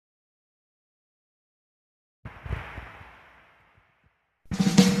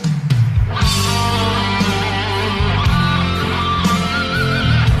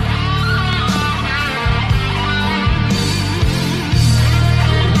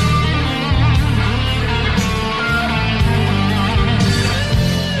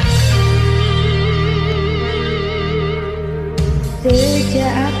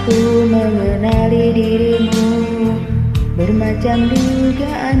Bermacam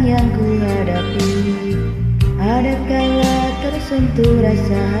dugaan yang ku hadapi, ada kala tersentuh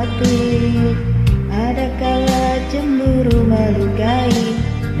rasa hati, ada kala cemburu melukai,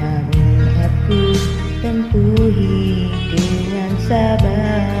 namun aku tempuhi dengan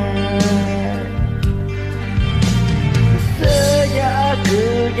sabar. Sejak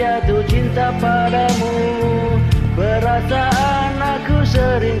aku jatuh cinta padamu, perasaan aku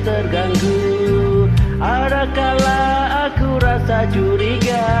sering terganggu. Ada kala aku rasa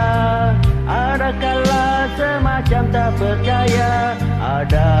curiga, ada kala semacam tak percaya.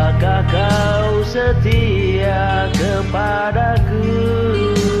 Adakah kau setia kepadaku?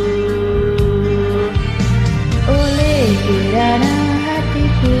 Oleh kerana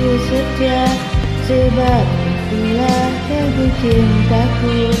hatiku setia, sebab itulah teguh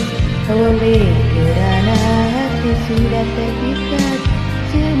cintaku. Oleh kerana hati sudah terikat,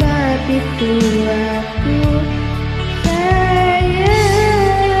 sebab itu aku sayang.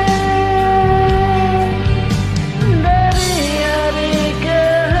 Dari hari ke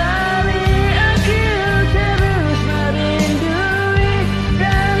hari aku terus merindui,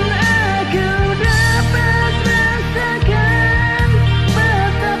 dan aku dapat rasakan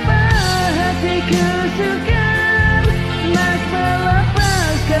betapa hatiku sukar nak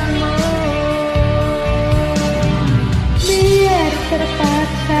melepaskanmu. Biar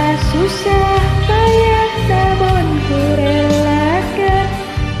terpaksa susah payah, namun ku relakan,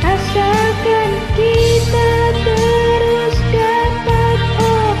 asalkan kita terus dapat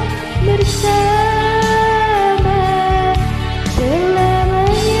bersama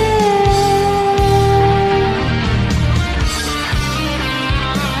selamanya.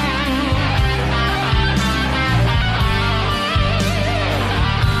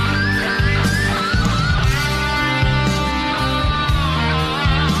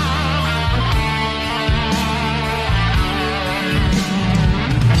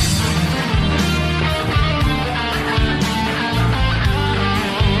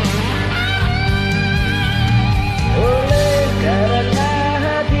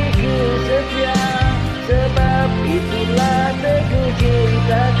 Itulah teguh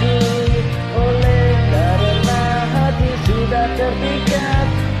cintaku. Oleh karena hati sudah terikat,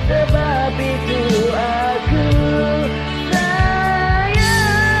 sebab itu aku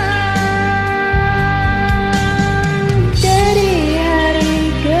sayang. Dari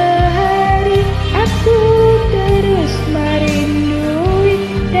hari ke hari aku terus merindui,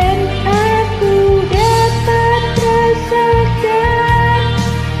 dan aku dapat rasakan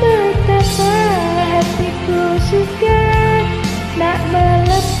betapa hatiku suka nak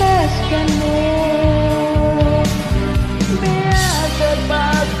melepaskanmu. Biar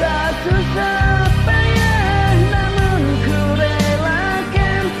terpaksa susah payah, namun ku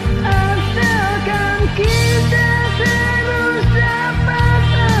relakan, asalkan kita terus dapat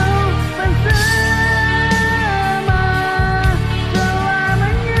bersama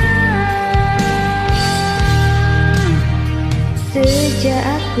selamanya. Sejak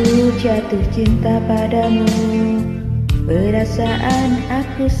aku jatuh cinta padamu, perasaan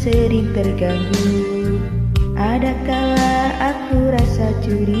aku sering terganggu. Ada kala aku rasa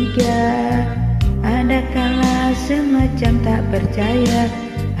curiga, ada kala semacam tak percaya.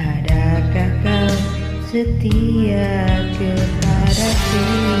 Adakah kau setia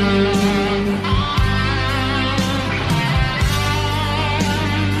kepadaku?